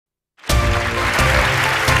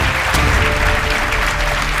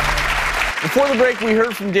Before the break, we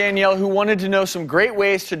heard from Danielle, who wanted to know some great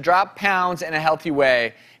ways to drop pounds in a healthy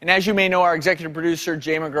way. And as you may know, our executive producer,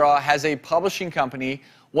 Jay McGraw, has a publishing company.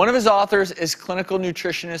 One of his authors is clinical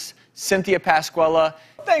nutritionist Cynthia Pasquella.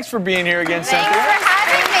 Thanks for being here again, Cynthia. Thanks for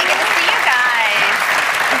having me. Good to see you guys.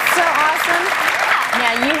 It's so awesome.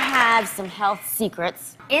 Now, you have some health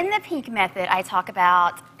secrets. In the P.I.N.K method, I talk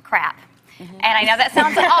about C.R.A.P. And I know that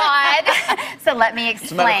sounds odd, so let me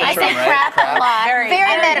explain. I say crap a lot.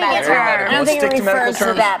 Very medical term. I don't think it refers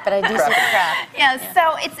to that, but I do say crap. Yeah,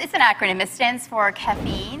 so it's an acronym. It stands for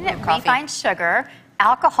caffeine, refined sugar,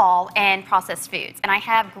 alcohol, and processed foods. And I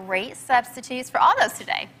have great substitutes for all those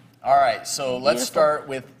today. All right, so let's start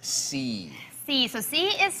with C. So C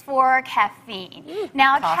is for caffeine.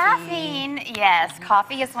 Now, caffeine, yes,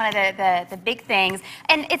 coffee is one of the big things,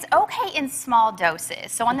 and it's okay in small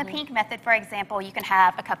doses. So on the P.I.N.K method, for example, you can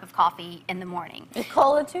have a cup of coffee in the morning. The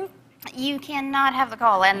cola too? You cannot have the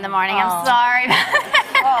cola in the morning. I'm sorry.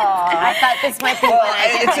 I thought this might be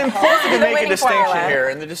It's important to make a distinction here,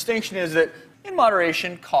 and the distinction is that in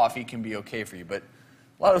moderation, coffee can be okay for you, but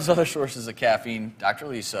a lot of those other sources of caffeine, Dr.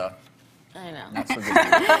 Lisa, I know. not so good.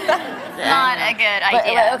 Not a good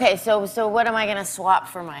idea. But, okay, so what am I going to swap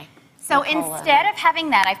for my So cola? instead of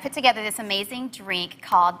having that, I've put together this amazing drink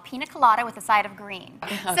called Pina Colada with a side of green.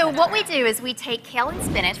 So what we do is we take kale and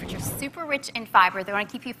spinach, which are super rich in fiber. They're going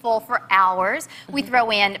to keep you full for hours. We throw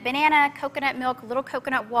in banana, coconut milk, a little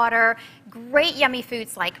coconut water, great yummy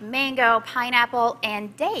foods like mango, pineapple,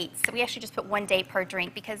 and dates. So we actually just put 1 date per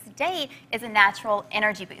drink because date is a natural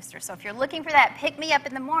energy booster. So if you're looking for that pick-me-up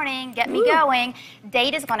in the morning, get me going,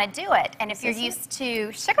 date is going to do it. And if you're used to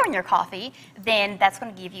sugar in your coffee, then that's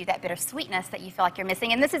going to give you that bit of sweetness that you feel like you're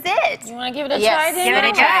missing, and this is it. You want to give it a try, Daniel? Give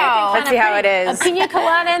it a go. Let's see how it is. A pina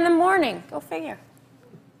colada in the morning. Go figure.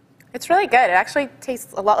 It's really good. It actually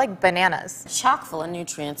tastes a lot like bananas. Chock full of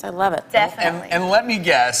nutrients. I love it. Definitely. And let me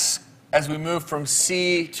guess, as we move from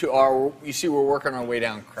C to R, you see we're working our way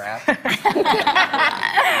down C.R.A.P.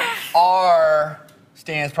 R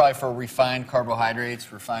stands probably for refined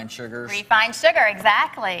carbohydrates, refined sugars. Refined sugar,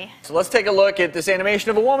 exactly. So let's take a look at this animation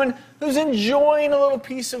of a woman who's enjoying a little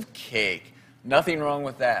piece of cake. Nothing wrong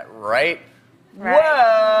with that, right?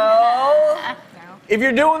 Well, if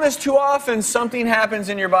you're doing this too often, something happens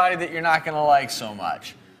in your body that you're not going to like so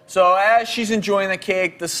much. So as she's enjoying the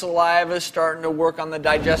cake, the saliva is starting to work on the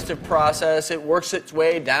digestive process. It works its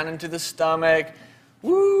way down into the stomach.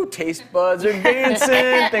 Woo, taste buds are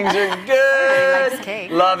dancing, things are good,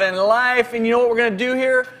 love and life. And you know what we're going to do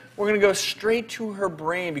here? We're going to go straight to her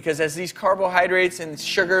brain, because as these carbohydrates and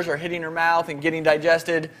sugars are hitting her mouth and getting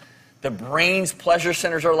digested, the brain's pleasure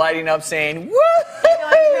centers are lighting up saying, woo!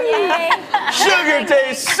 Sugar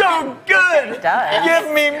tastes so good! It does.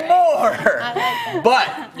 Give me more!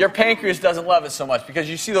 But your pancreas doesn't love it so much, because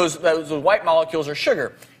you see those white molecules are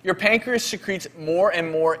sugar. Your pancreas secretes more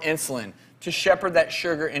and more insulin to shepherd that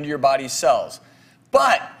sugar into your body's cells.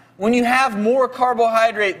 But when you have more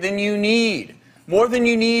carbohydrate than you need, more than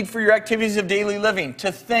you need for your activities of daily living,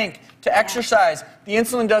 to think, to exercise, the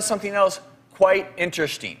insulin does something else quite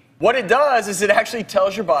interesting. What it does is it actually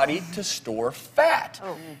tells your body to store fat.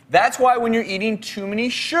 That's why when you're eating too many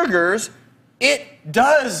sugars, it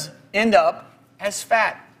does end up as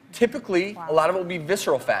fat. Typically, a lot of it will be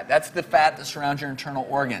visceral fat. That's the fat that surrounds your internal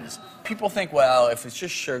organs. People think, well, if it's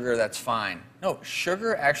just sugar, that's fine. No,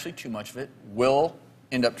 sugar, actually too much of it, will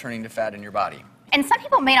end up turning to fat in your body. And some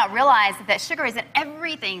people may not realize that sugar is in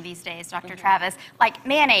everything these days, Dr. Travis, like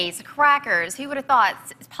mayonnaise, crackers, who would have thought,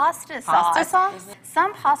 pasta sauce. Pasta sauce?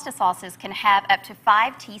 Some pasta sauces can have up to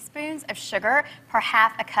 5 teaspoons of sugar per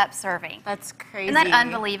half a cup serving. That's crazy. Isn't that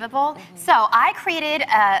unbelievable? So I created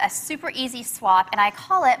a super easy swap, and I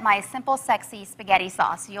call it my Simple Sexy Spaghetti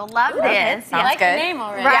Sauce. You'll love this. I like good. the name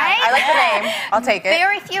already. Right? Yeah, I like the name. I'll take it.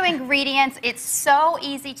 Very few ingredients. It's so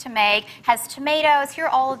easy to make. Has tomatoes. Here are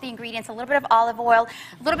all of the ingredients. A little bit of olive oil,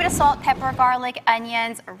 a little bit of salt, pepper, garlic,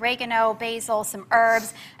 onions, oregano, basil, some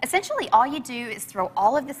herbs. Essentially, all you do is throw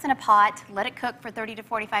all of this in a pot, let it cook for 30 to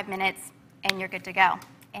 45 minutes, and you're good to go.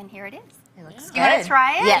 And here it is. It looks You want to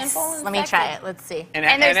try it? Yes. Let me try it. Let's see. And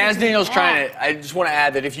And there's as some- Daniel's trying it, I just want to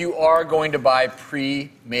add that if you are going to buy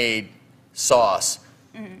pre-made sauce,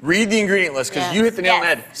 read the ingredient list, because you hit the nail on the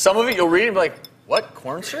head. Some of it you'll read and be like, what,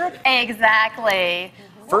 corn syrup? Exactly.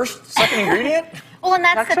 First, second ingredient? Well, and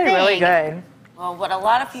that's the It's actually thing. really good. Well, what a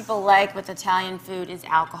lot of people like with Italian food is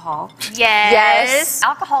alcohol. Yes.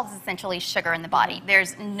 Alcohol is essentially sugar in the body.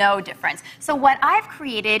 There's no difference. So what I've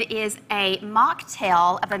created is a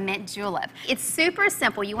mocktail of a mint julep. It's super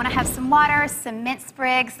simple. You want to have some water, some mint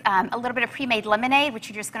sprigs, a little bit of pre-made lemonade, which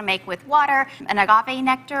you're just going to make with water, an agave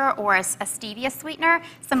nectar or a stevia sweetener,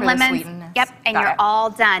 some For the lemons. sweetness. Yep, and Got you're it. all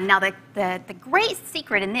done. Now the great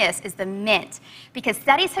secret in this is the mint, because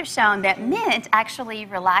studies have shown that mint actually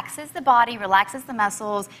relaxes the body, relaxes the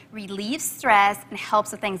muscles, relieves stress, and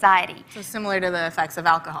helps with anxiety. So similar to the effects of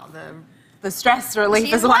alcohol, the stress relief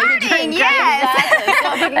She's is why you learning, drink. yes. Exactly.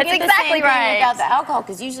 So if you can That's get the exactly same thing right. without the alcohol,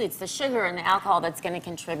 because usually it's the sugar and the alcohol that's going to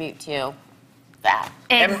contribute to that.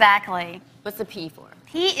 Exactly. What's the P for?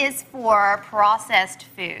 P is for processed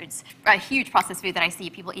foods. A huge processed food that I see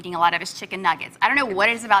people eating a lot of is chicken nuggets. I don't know what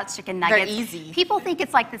it is about chicken nuggets. They're easy. People think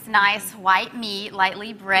it's like this nice white meat,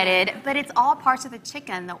 lightly breaded, but it's all parts of the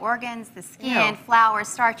chicken, the organs, the skin, Ew. flour,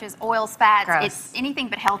 starches, oils, fats. Gross. It's anything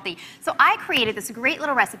but healthy. So I created this great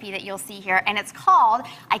little recipe that you'll see here, and it's called,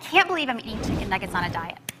 I Can't Believe I'm Eating Chicken Nuggets on a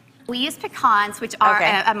Diet. We use pecans, which are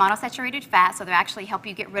Okay. a monosaturated fat, so they actually help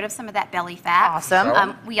you get rid of some of that belly fat.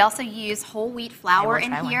 Awesome. We also use whole wheat flour I will in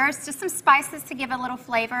try one. here. It's just some spices to give a little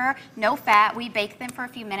flavor. No fat. We bake them for a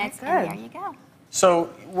few minutes, Good. and there you go.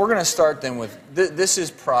 So we're going to start then with, this is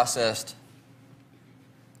processed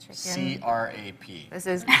C.R.A.P. This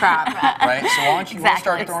is crap. Right? So why don't you Exactly.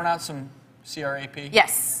 start throwing out some C.R.A.P.?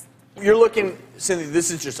 Yes. You're looking, Cynthia,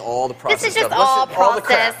 this is just all the processed This is just stuff. all All the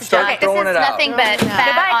crap. processed Start junk. throwing This it is out. nothing but Goodbye,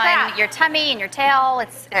 fat on crap. your tummy and your tail.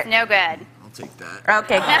 It's no good. I'll take that.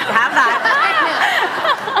 Okay, have that.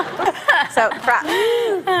 So, crap.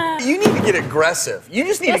 You need to get aggressive. You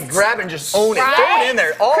just need to grab it and just own it. Right. Throw it in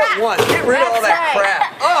there all at once. Get rid of all that That's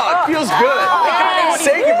crap. Oh, it feels good.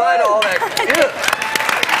 Say goodbye to all that. Ew.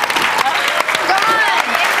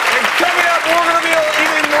 And coming up, we're going to be able to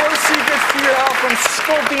even more secrets to your health, from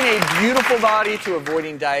sculpting a beautiful body to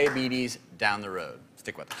avoiding diabetes down the road.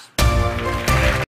 Stick with us.